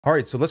All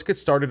right, so let's get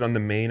started on the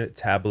main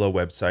Tableau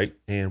website.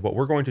 And what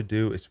we're going to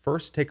do is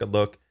first take a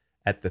look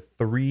at the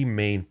three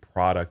main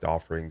product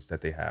offerings that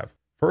they have.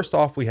 First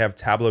off, we have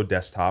Tableau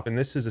Desktop, and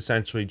this is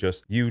essentially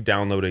just you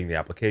downloading the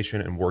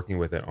application and working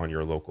with it on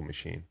your local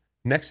machine.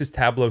 Next is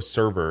Tableau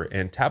Server,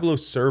 and Tableau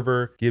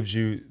Server gives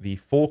you the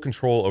full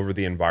control over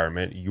the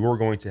environment. You're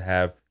going to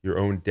have your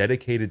own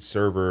dedicated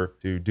server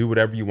to do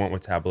whatever you want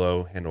with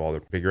Tableau, handle all the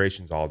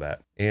configurations, all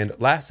that. And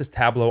last is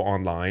Tableau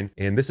Online,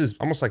 and this is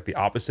almost like the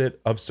opposite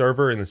of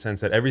Server in the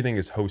sense that everything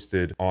is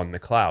hosted on the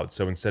cloud.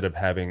 So instead of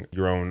having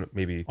your own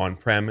maybe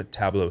on-prem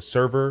Tableau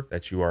server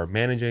that you are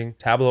managing,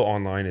 Tableau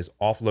Online is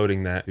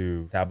offloading that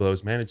to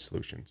Tableau's managed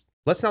solutions.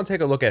 Let's now take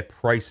a look at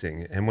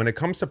pricing. And when it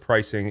comes to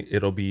pricing,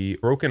 it'll be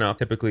broken up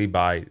typically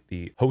by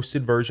the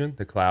hosted version,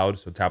 the cloud,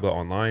 so Tableau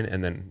Online,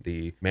 and then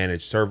the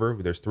managed server.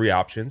 There's three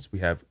options. We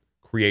have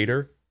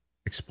Creator,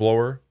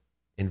 Explorer,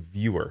 and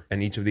Viewer.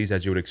 And each of these,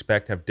 as you would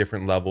expect, have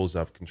different levels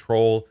of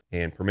control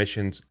and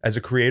permissions. As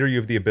a creator, you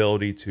have the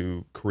ability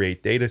to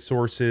create data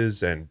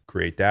sources and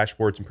create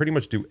dashboards and pretty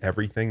much do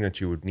everything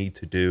that you would need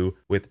to do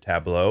with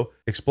Tableau.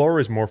 Explorer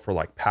is more for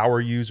like power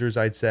users,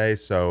 I'd say.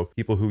 So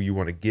people who you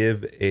want to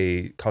give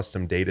a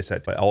custom data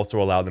set, but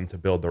also allow them to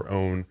build their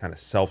own kind of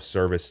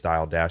self-service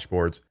style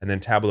dashboards. And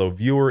then Tableau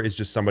Viewer is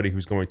just somebody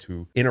who's going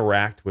to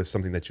interact with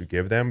something that you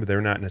give them, but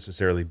they're not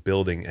necessarily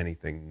building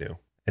anything new.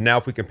 And now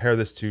if we compare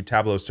this to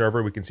Tableau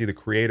Server, we can see the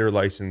creator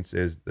license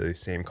is the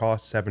same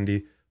cost,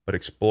 70, but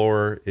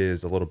Explorer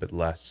is a little bit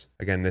less.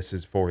 Again, this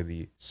is for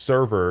the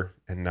server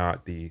and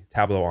not the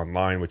Tableau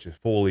Online, which is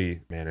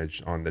fully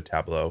managed on the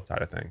Tableau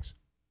side of things.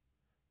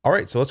 All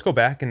right, so let's go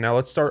back and now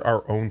let's start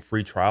our own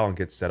free trial and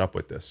get set up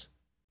with this.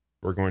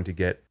 We're going to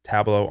get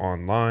Tableau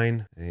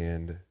Online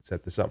and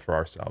set this up for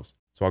ourselves.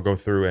 So I'll go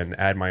through and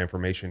add my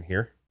information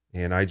here.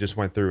 And I just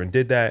went through and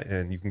did that,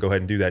 and you can go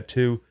ahead and do that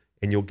too.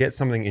 And you'll get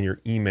something in your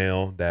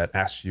email that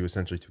asks you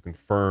essentially to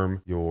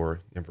confirm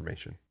your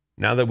information.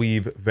 Now that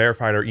we've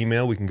verified our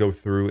email, we can go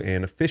through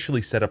and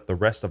officially set up the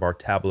rest of our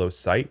Tableau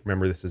site.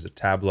 Remember, this is a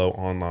Tableau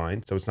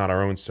Online, so it's not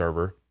our own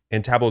server.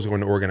 And Tableau is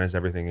going to organize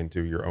everything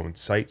into your own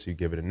site. So you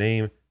give it a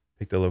name,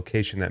 pick the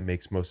location that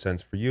makes most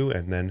sense for you,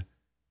 and then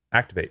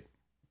activate.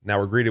 Now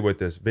we're greeted with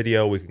this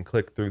video. We can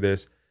click through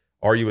this.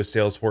 Are you a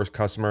Salesforce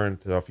customer?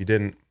 And so if you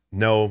didn't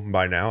know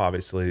by now,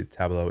 obviously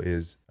Tableau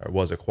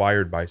was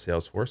acquired by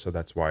Salesforce, so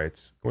that's why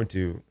it's going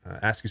to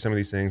ask you some of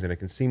these things, and it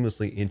can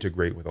seamlessly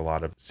integrate with a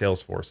lot of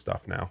Salesforce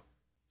stuff now.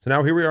 So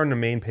now here we are on the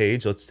main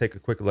page. Let's take a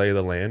quick lay of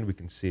the land. We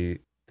can see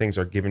things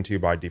are given to you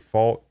by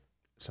default.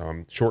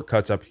 Some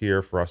shortcuts up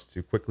here for us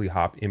to quickly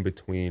hop in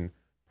between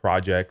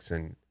projects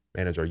and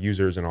manage our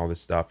users and all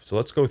this stuff. So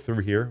let's go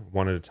through here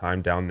one at a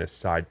time down this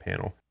side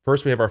panel.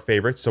 First, we have our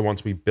favorites. So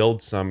once we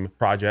build some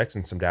projects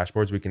and some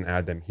dashboards, we can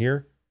add them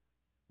here.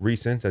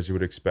 Recents, as you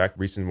would expect,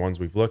 recent ones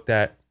we've looked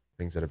at,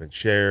 things that have been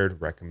shared,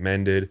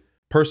 recommended.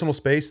 Personal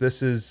space,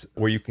 this is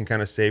where you can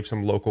kind of save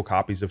some local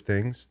copies of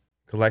things.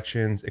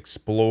 Collections,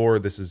 explore,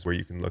 this is where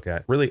you can look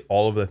at really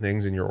all of the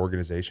things in your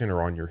organization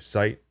or on your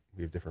site.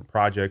 We have different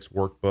projects,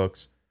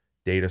 workbooks,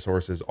 data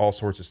sources, all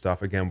sorts of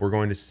stuff. Again, we're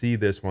going to see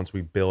this once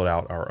we build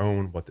out our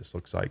own, what this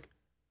looks like.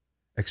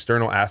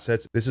 External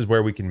assets, this is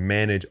where we can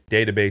manage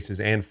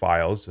databases and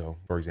files. So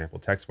for example,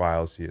 text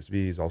files,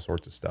 CSVs, all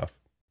sorts of stuff.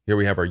 Here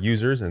we have our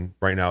users, and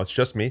right now it's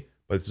just me,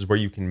 but this is where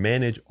you can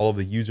manage all of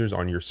the users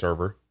on your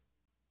server.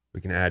 We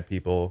can add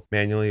people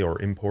manually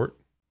or import,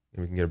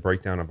 and we can get a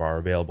breakdown of our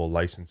available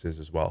licenses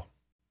as well.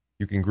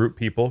 You can group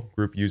people,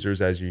 group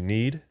users as you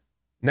need.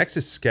 Next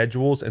is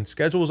schedules, and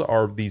schedules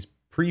are these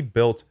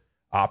pre-built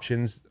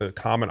options,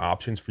 common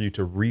options for you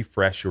to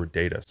refresh your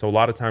data. So a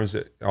lot of times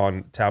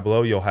on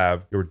Tableau, you'll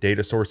have your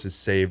data sources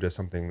saved as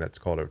something that's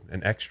called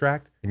an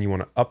extract, and you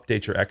want to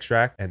update your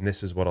extract, and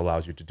this is what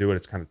allows you to do it.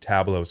 It's kind of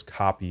Tableau's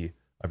copy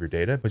of your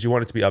data, but you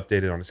want it to be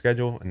updated on a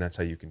schedule, and that's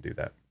how you can do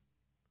that.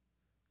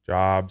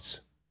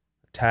 Jobs,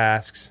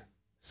 tasks,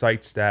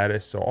 site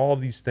status, so all of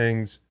these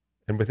things.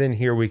 And within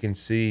here, we can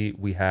see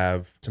we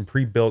have some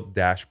pre-built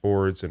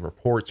dashboards and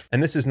reports.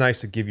 And this is nice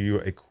to give you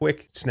a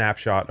quick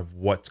snapshot of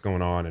what's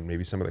going on and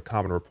maybe some of the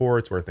common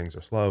reports where things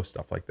are slow,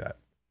 stuff like that.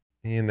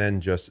 And then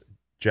just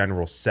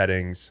general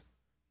settings.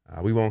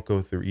 We won't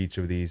go through each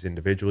of these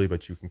individually,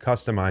 but you can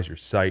customize your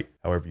site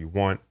however you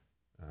want.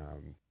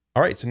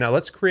 All right, so now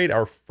let's create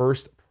our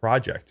first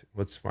project.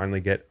 Let's finally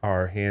get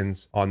our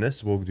hands on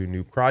this. We'll do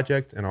new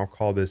project, and I'll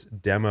call this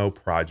demo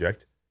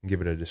project and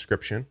give it a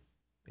description.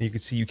 And you can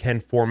see you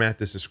can format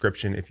this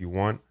description if you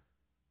want.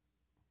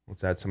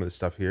 Let's add some of the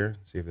stuff here,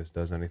 see if this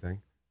does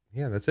anything.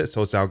 Yeah, that's it. So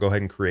let's now go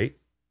ahead and create.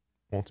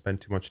 Won't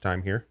spend too much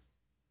time here.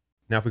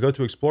 Now, if we go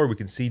to Explore, we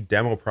can see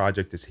demo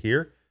project is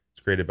here.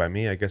 It's created by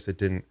me. I guess it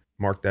didn't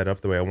mark that up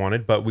the way I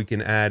wanted, but we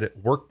can add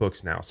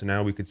workbooks now. So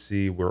now we could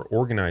see we're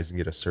organizing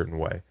it a certain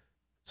way.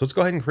 So let's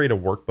go ahead and create a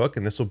workbook,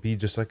 and this will be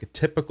just like a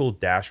typical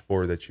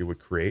dashboard that you would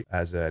create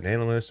as an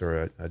analyst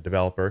or a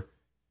developer.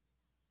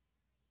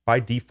 By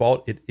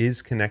default, it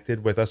is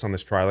connected with us on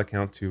this trial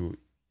account to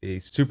a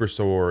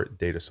Superstore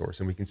data source.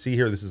 And we can see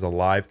here, this is a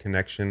live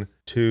connection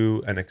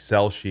to an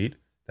Excel sheet.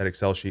 that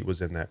Excel sheet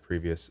was in that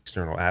previous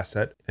external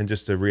asset. And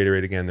just to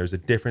reiterate again, there's a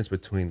difference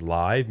between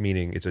live,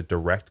 meaning it's a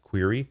direct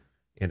query,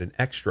 and an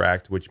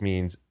extract, which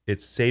means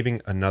it's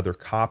saving another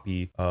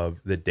copy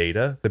of the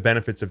data. The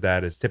benefits of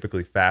that is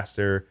typically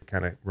faster,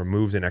 kind of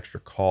removes an extra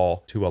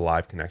call to a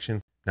live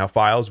connection. Now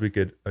files, we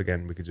could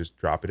just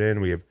drop it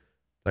in. We have,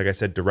 like I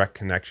said, direct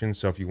connection.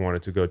 So if you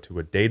wanted to go to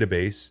a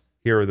database,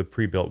 here are the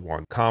pre-built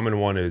ones. Common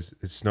one is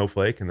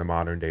Snowflake in the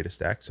modern data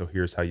stack. So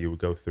here's how you would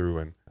go through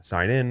and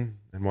sign in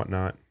and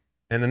whatnot.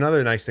 And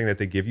another nice thing that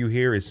they give you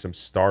here is some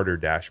starter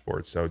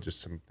dashboards. So just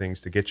some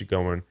things to get you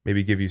going,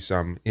 maybe give you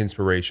some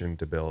inspiration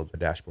to build a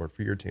dashboard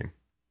for your team.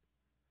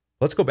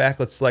 Let's go back.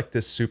 Let's select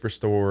this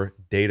Superstore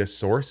data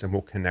source and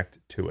we'll connect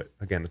to it.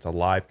 Again, it's a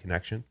live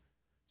connection.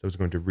 So it's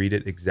going to read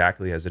it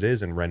exactly as it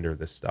is and render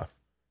this stuff.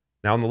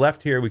 Now on the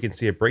left here, we can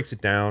see it breaks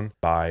it down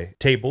by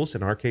tables.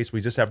 In our case,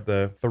 we just have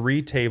the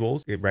 3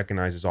 tables. It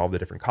recognizes all the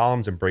different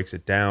columns and breaks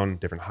it down,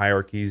 different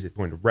hierarchies. It's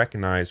going to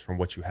recognize from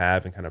what you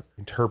have and kind of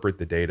interpret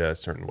the data a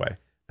certain way.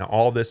 Now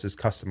all this is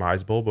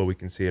customizable, but we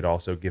can see it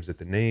also gives it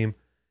the name.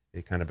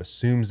 It kind of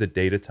assumes the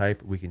data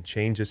type. We can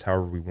change this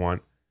however we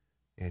want.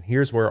 And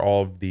here's where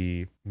all of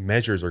the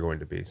measures are going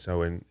to be.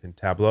 So in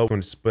Tableau, we're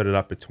going to split it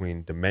up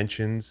between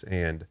dimensions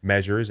and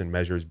measures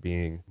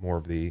being more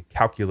of the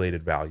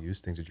calculated values,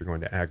 things that you're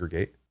going to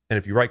aggregate. And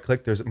if you right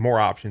click, there's more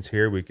options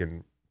here. We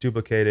can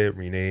duplicate it,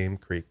 rename,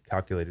 create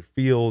calculated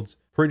fields,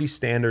 pretty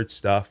standard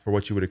stuff for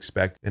what you would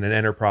expect in an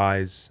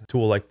enterprise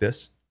tool like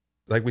this.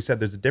 Like we said,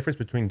 there's a difference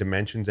between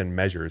dimensions and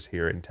measures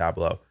here in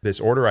Tableau. This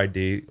order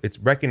ID, it's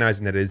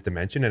recognizing that it is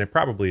dimension, and it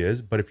probably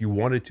is, but if you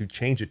wanted to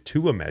change it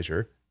to a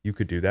measure, you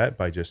could do that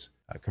by just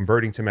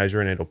converting to measure,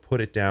 and it'll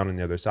put it down on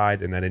the other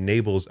side, and that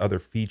enables other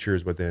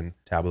features within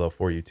Tableau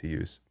for you to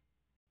use.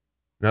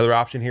 Another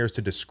option here is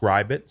to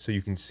describe it, so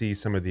you can see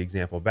some of the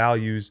example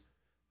values,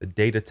 the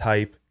data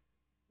type,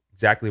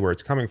 exactly where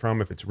it's coming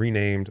from, if it's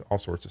renamed, all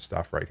sorts of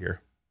stuff right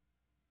here.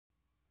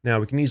 Now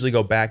we can easily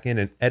go back in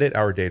and edit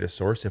our data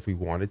source if we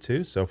wanted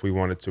to. So if we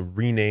wanted to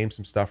rename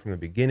some stuff from the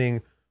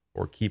beginning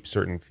or keep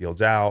certain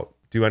fields out,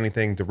 do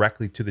anything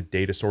directly to the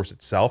data source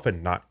itself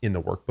and not in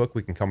the workbook,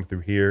 we can come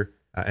through here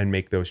and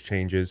make those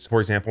changes. For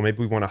example, maybe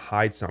we want to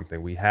hide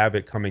something. We have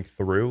it coming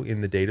through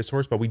in the data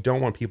source, but we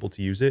don't want people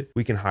to use it.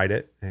 We can hide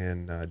it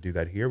and do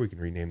that here. We can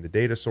rename the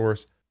data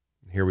source.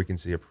 Here we can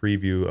see a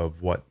preview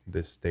of what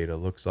this data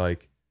looks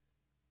like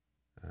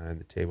and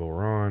the table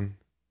we're on.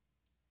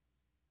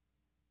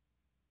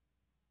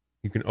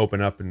 You can open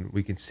up and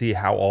we can see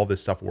how all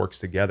this stuff works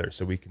together.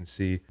 So we can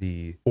see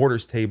the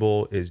orders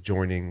table is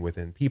joining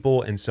within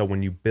people. And so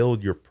when you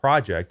build your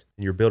project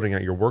and you're building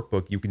out your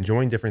workbook, you can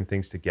join different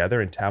things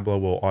together and Tableau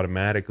will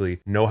automatically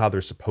know how they're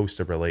supposed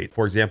to relate.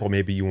 For example,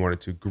 maybe you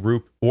wanted to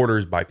group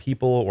orders by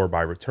people or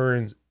by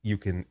returns. You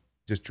can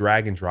just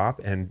drag and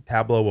drop and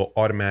Tableau will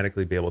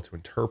automatically be able to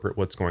interpret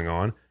what's going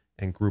on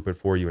and group it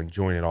for you and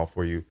join it all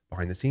for you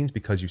behind the scenes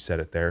because you set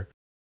it there.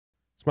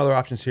 Some other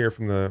options here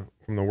from the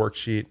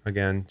worksheet.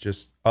 Again,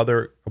 just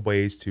other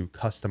ways to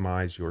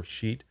customize your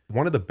sheet.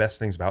 One of the best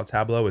things about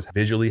Tableau is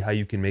visually how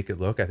you can make it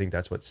look. I think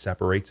that's what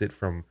separates it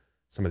from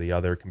some of the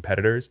other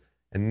competitors.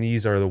 And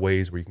these are the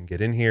ways where you can get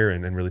in here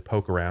and really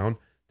poke around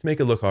to make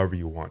it look however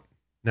you want.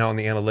 Now on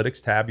the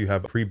analytics tab, you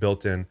have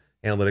pre-built-in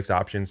analytics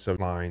options, so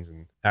lines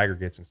and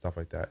aggregates and stuff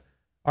like that.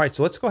 All right,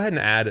 so let's go ahead and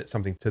add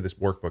something to this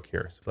workbook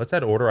here. So let's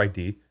add order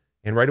ID.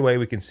 And right away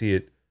we can see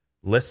it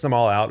lists them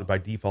all out. By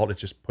default,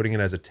 it's just putting it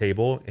as a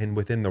table. And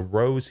within the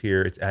rows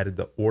here, it's added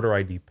the order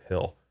ID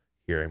pill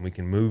here. And we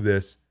can move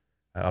this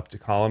up to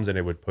columns and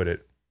it would put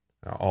it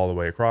all the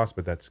way across,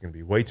 but that's going to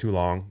be way too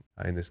long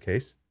in this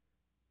case.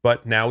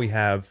 But now we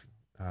have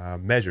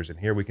measures, and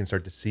here we can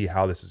start to see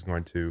how this is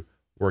going to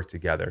work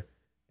together.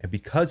 And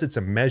because it's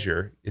a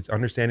measure, it's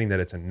understanding that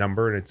it's a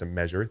number and it's a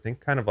measure. Think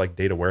kind of like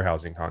data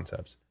warehousing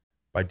concepts.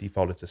 By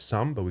default, it's a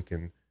sum, but we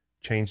can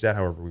change that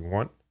however we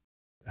want.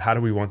 How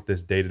do we want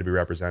this data to be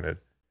represented?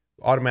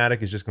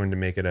 Automatic is just going to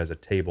make it as a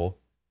table,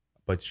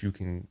 but you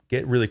can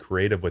get really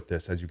creative with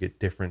this as you get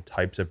different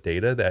types of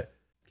data that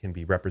can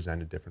be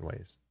represented different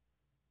ways.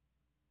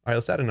 All right,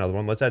 let's add another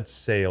one. Let's add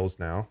sales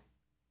now.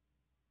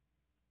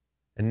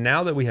 And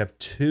now that we have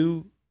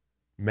 2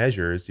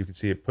 measures, you can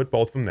see it put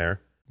both of them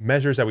there.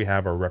 Measures that we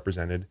have are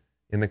represented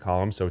in the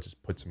column, so it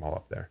just puts them all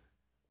up there.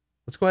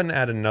 Let's go ahead and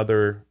add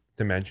another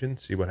dimension,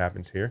 see what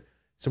happens here.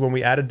 So when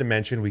we add a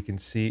dimension, we can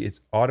see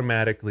it's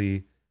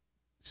automatically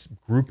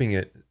grouping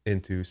it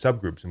into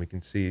subgroups, and we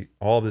can see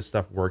all of this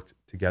stuff worked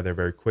together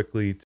very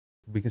quickly.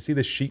 We can see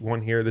the sheet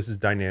 1 here. This is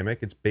dynamic.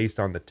 It's based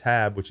on the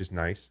tab, which is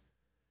nice.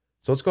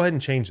 So let's go ahead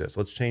and change this.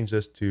 Let's change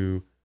this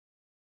to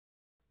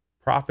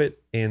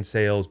profit and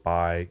sales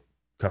by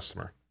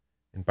customer.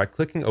 And by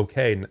clicking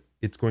OK,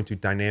 it's going to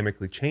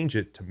dynamically change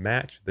it to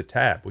match the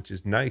tab, which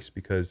is nice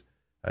because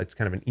it's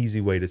kind of an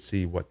easy way to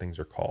see what things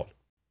are called.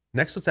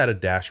 Next, let's add a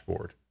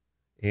dashboard.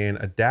 And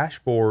a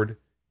dashboard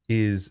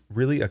is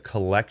really a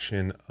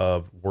collection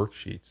of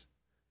worksheets.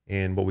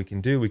 And what we can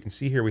do, we can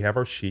see here we have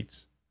our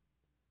sheets,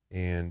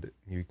 and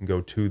you can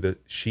go to the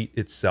sheet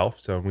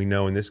itself. So we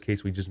know in this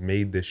case, we just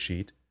made this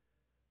sheet.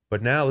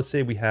 But now let's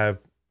say we have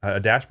a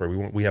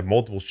dashboard. We have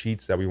multiple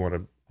sheets that we want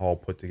to all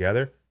put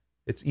together.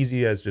 It's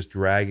easy as just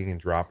dragging and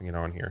dropping it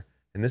on here.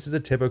 And this is a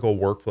typical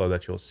workflow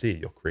that you'll see.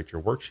 You'll create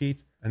your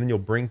worksheets and then you'll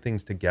bring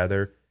things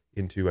together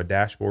into a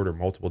dashboard or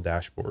multiple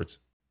dashboards.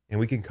 And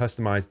we can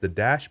customize the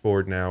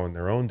dashboard now in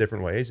their own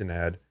different ways and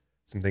add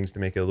some things to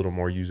make it a little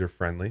more user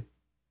friendly.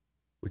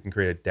 We can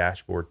create a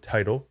dashboard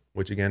title,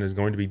 which again is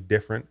going to be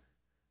different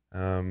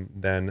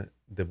than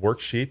the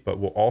worksheet, but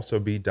will also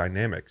be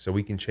dynamic. So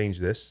we can change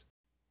this,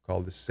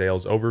 call this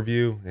sales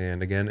overview.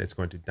 And again, it's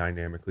going to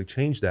dynamically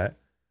change that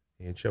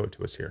and show it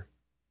to us here.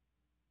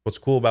 What's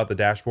cool about the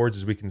dashboards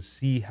is we can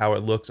see how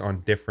it looks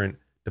on different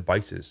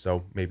devices.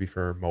 So maybe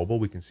for mobile,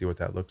 we can see what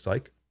that looks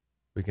like.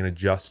 We can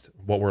adjust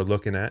what we're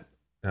looking at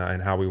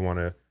and how we want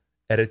to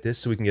edit this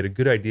so we can get a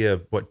good idea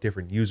of what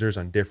different users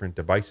on different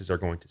devices are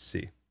going to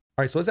see.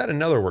 All right, so let's add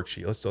another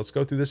worksheet. Let's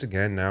go through this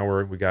again.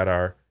 Now we got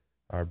our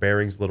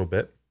bearings a little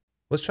bit.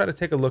 Let's try to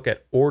take a look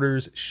at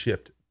orders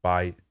shipped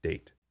by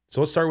date.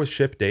 So let's start with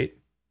ship date.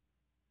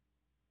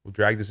 We'll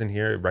drag this in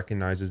here. It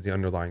recognizes the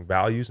underlying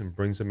values and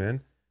brings them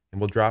in. And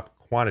we'll drop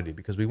quantity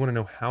because we want to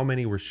know how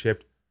many were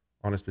shipped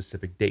on a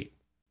specific date.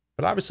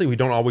 But obviously we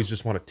don't always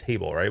just want a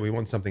table, right? We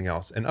want something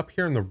else. And up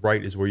here on the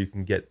right is where you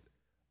can get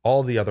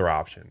all the other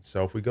options.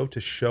 So if we go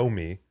to show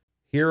me,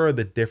 here are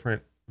the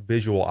different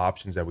visual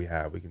options that we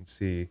have. We can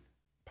see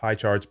pie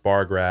charts,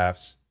 bar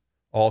graphs,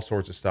 all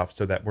sorts of stuff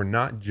so that we're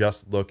not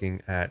just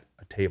looking at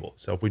a table.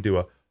 So if we do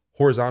a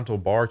horizontal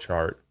bar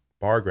chart,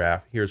 bar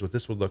graph, here's what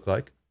this would look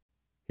like.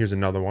 Here's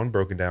another one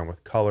broken down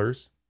with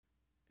colors.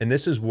 And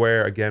this is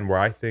where, again, where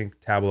I think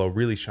Tableau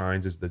really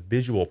shines is the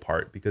visual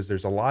part, because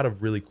there's a lot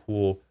of really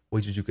cool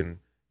ways that you can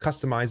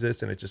customize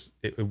this, and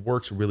it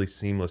works really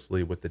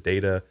seamlessly with the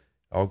data,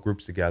 all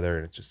groups together,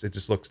 and it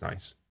just looks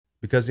nice.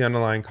 Because the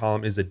underlying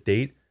column is a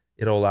date,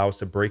 it'll allow us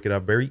to break it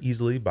up very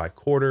easily by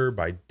quarter,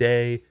 by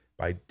day,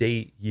 by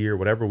date, year,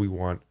 whatever we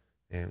want.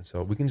 And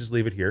so we can just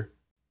leave it here.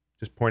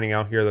 Just pointing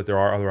out here that there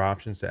are other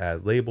options to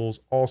add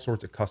labels, all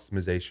sorts of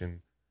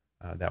customization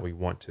that we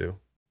want to.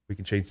 We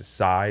can change the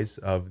size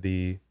of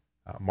the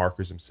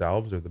markers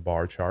themselves or the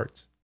bar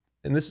charts.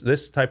 And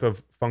this type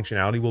of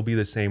functionality will be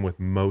the same with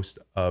most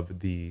of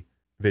the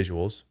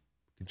visuals.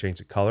 You can change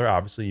the color.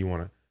 Obviously, you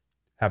want to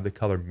have the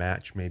color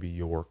match maybe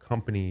your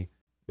company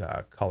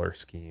color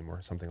scheme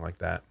or something like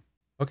that.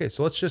 Okay,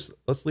 so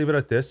let's leave it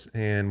at this,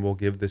 and we'll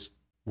give this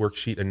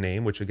worksheet a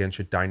name, which again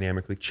should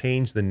dynamically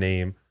change the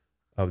name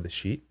of the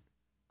sheet.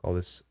 Call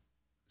this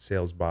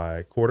sales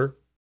by quarter.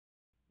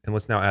 And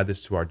let's now add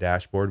this to our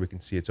dashboard. We can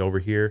see it's over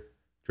here.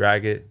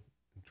 Drag it,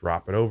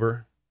 drop it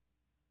over.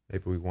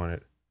 Maybe we want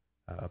it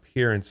up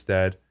here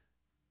instead.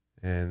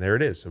 And there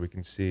it is. So we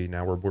can see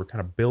now we're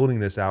kind of building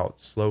this out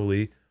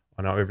slowly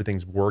on how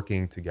everything's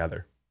working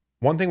together.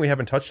 One thing we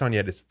haven't touched on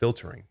yet is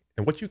filtering.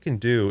 And what you can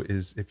do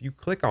is if you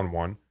click on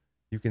one,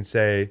 you can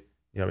say,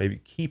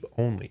 maybe keep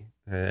only,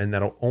 and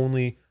that'll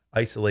only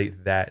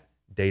isolate that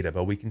data.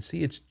 But we can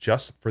see it's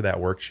just for that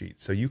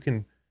worksheet. So you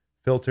can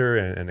filter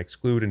and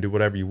exclude and do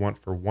whatever you want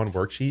for one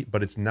worksheet,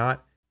 but it's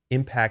not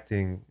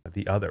impacting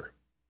the other.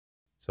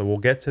 So we'll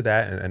get to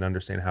that and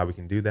understand how we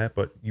can do that,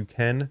 but you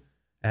can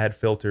add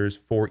filters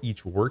for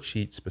each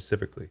worksheet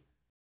specifically.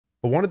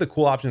 But one of the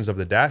cool options of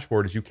the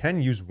dashboard is you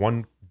can use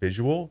one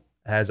visual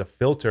as a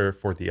filter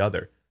for the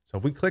other. So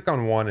if we click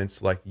on one and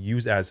select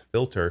use as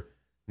filter,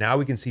 now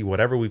we can see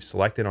whatever we've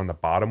selected on the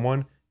bottom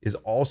one is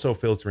also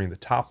filtering the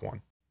top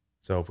one.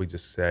 So if we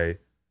just say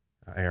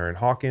Aaron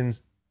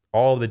Hawkins,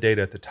 all of the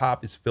data at the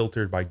top is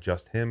filtered by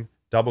just him.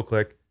 Double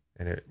click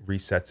and it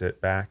resets it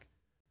back.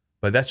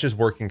 But that's just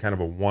working kind of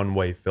a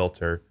one-way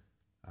filter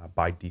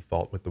by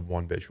default with the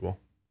one visual.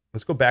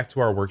 Let's go back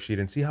to our worksheet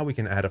and see how we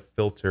can add a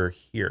filter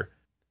here.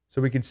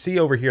 So we can see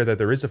over here that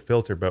there is a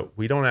filter, but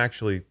we don't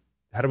actually,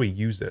 how do we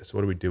use this? What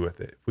do we do with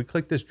it? If we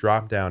click this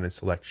drop down and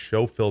select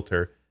show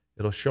filter,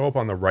 it'll show up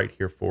on the right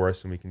here for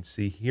us. And we can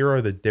see here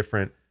are the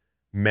different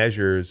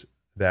measures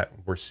that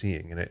we're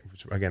seeing. And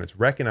it's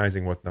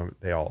recognizing what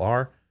they all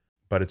are,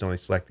 but it's only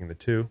selecting the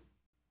two.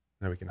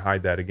 Now we can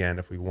hide that again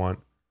if we want.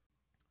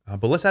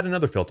 But let's add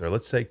another filter.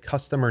 Let's say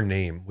customer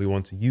name. We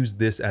want to use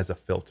this as a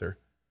filter.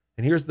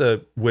 And here's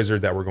the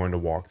wizard that we're going to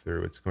walk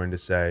through. It's going to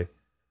say,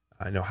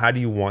 how do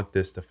you want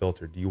this to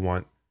filter? Do you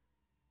want,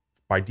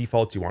 by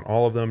default, do you want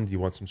all of them? Do you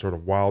want some sort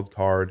of wild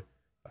card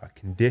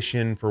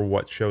condition for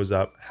what shows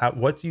up?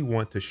 What do you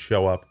want to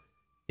show up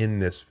in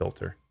this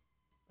filter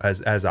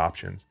as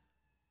options?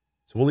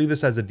 So we'll leave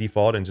this as a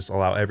default and just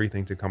allow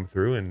everything to come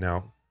through. And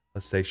now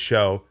let's say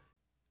show.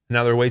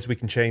 Now there are ways we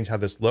can change how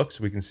this looks.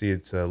 We can see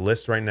it's a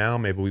list right now.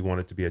 Maybe we want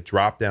it to be a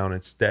drop down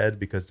instead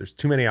because there's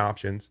too many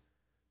options.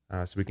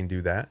 So we can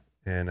do that.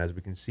 And as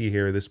we can see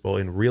here, this will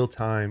in real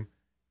time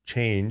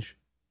change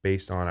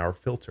based on our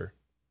filter.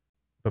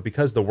 But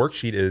because the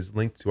worksheet is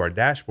linked to our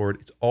dashboard,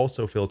 it's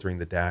also filtering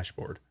the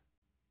dashboard.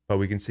 But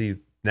we can see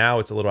now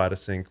it's a little out of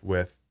sync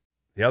with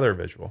the other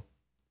visual.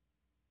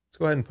 Let's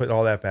go ahead and put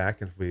all that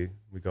back. If we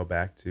go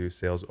back to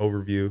sales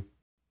overview,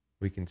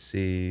 we can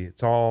see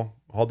it's all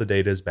the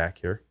data is back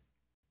here.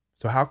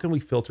 So how can we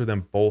filter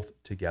them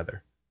both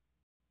together?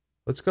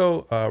 Let's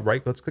go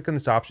let's click on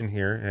this option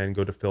here and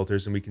go to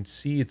filters, and we can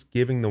see it's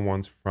giving the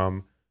ones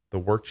from the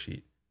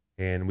worksheet,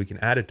 and we can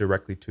add it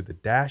directly to the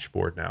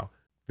dashboard now.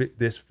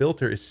 This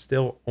filter is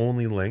still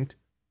only linked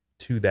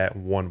to that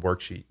one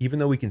worksheet. Even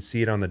though we can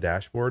see it on the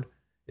dashboard,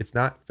 it's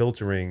not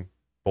filtering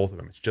both of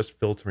them. It's just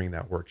filtering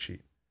that worksheet.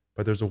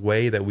 But there's a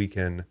way that we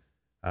can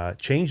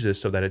change this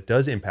so that it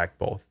does impact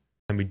both.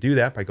 And we do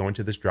that by going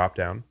to this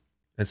dropdown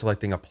and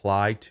selecting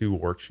apply to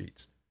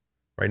worksheets.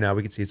 Right now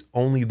we can see it's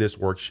only this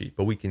worksheet,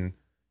 but we can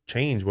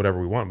change whatever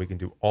we want. We can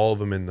do all of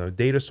them in the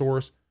data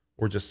source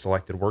or just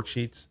selected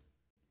worksheets.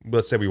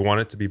 Let's say we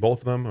want it to be both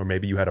of them, or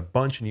maybe you had a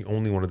bunch and you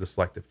only wanted to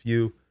select a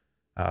few.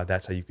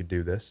 That's how you could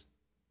do this.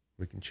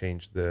 We can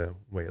change the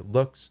way it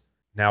looks.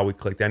 Now we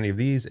clicked any of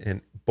these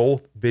and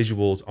both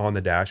visuals on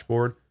the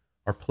dashboard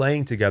are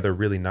playing together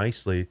really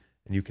nicely,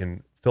 and you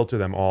can filter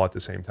them all at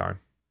the same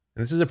time.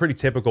 And this is a pretty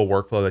typical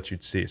workflow that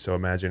you'd see. So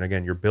imagine,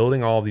 again, you're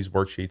building all of these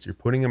worksheets, you're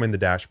putting them in the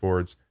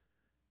dashboards,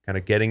 kind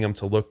of getting them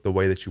to look the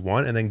way that you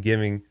want, and then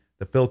giving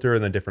the filter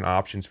and the different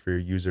options for your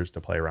users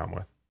to play around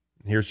with.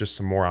 And here's just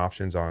some more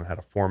options on how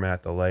to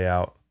format the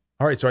layout.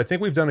 All right, so I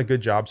think we've done a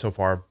good job so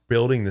far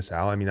building this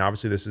out. I mean,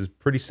 obviously this is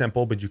pretty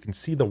simple, but you can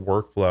see the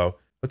workflow.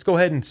 Let's go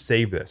ahead and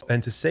save this.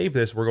 And to save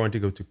this, we're going to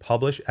go to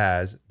publish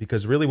as,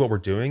 because really what we're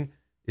doing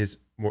is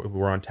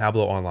we're on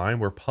Tableau Online.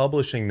 We're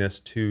publishing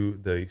this to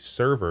the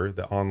server,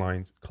 the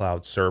online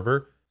cloud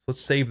server.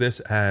 Let's save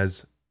this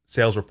as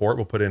sales report.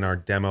 We'll put in our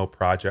demo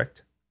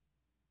project.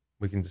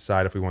 We can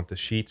decide if we want the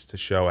sheets to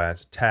show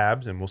as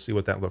tabs, and we'll see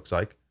what that looks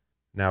like.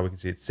 Now we can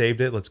see it saved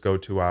it. Let's go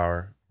to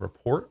our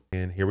report,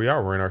 and here we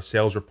are. We're in our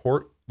sales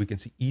report. We can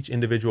see each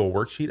individual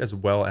worksheet as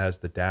well as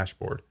the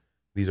dashboard.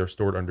 These are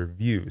stored under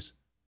views.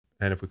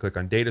 And if we click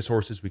on data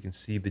sources, we can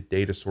see the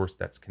data source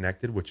that's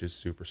connected, which is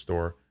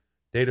Superstore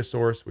data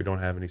source. We don't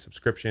have any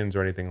subscriptions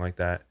or anything like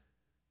that.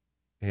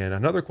 And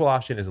another cool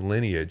option is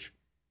lineage.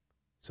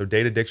 So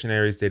data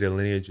dictionaries, data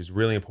lineage is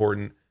really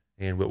important.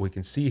 And what we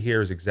can see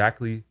here is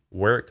exactly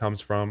where it comes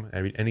from.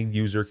 I mean, any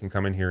user can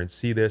come in here and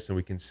see this, and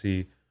we can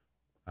see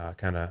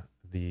kind of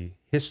the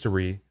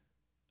history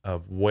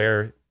of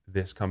where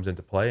this comes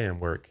into play and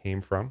where it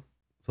came from.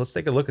 So let's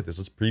take a look at this.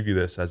 Let's preview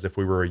this as if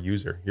we were a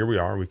user. Here we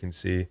are. We can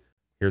see,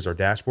 here's our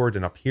dashboard,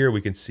 and up here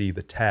we can see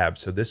the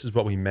tabs. So this is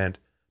what we meant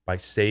by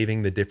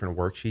saving the different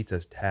worksheets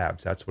as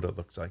tabs. That's what it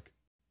looks like.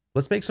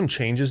 Let's make some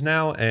changes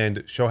now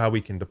and show how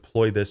we can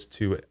deploy this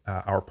to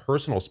our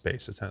personal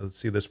space. Let's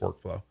see this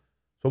workflow.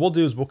 So what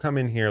we'll do is we'll come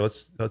in here.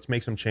 Let's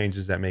make some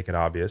changes that make it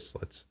obvious.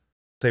 Let's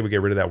say we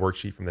get rid of that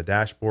worksheet from the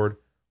dashboard.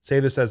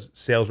 Save this as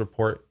sales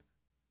report.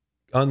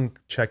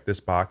 Uncheck this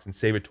box and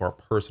save it to our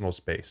personal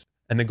space.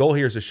 And the goal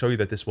here is to show you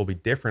that this will be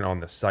different on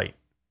the site.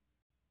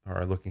 All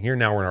right, looking here,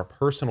 now we're in our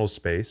personal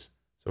space.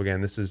 So again,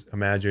 this is,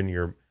 imagine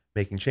you're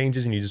making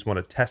changes and you just want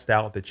to test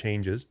out the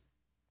changes.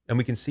 And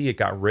we can see it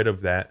got rid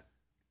of that,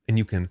 and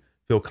you can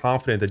feel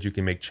confident that you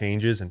can make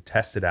changes and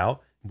test it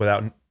out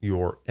without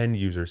your end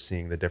user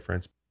seeing the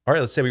difference. All right,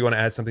 let's say we want to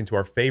add something to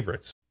our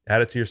favorites.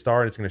 Add it to your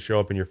star and it's going to show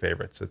up in your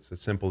favorites. It's as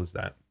simple as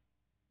that.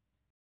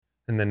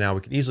 And then now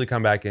we can easily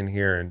come back in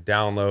here and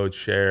download,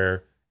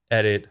 share,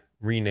 edit,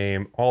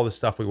 rename, all the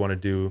stuff we want to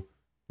do.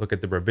 Look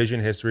at the revision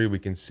history. We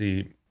can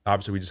see,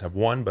 obviously we just have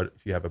one, but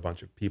if you have a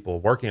bunch of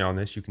people working on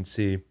this, you can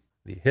see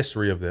the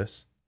history of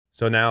this.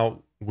 So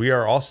now we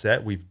are all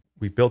set. We've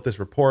built this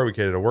report, we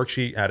created a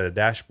worksheet, added a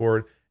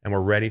dashboard, and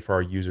we're ready for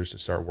our users to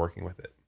start working with it.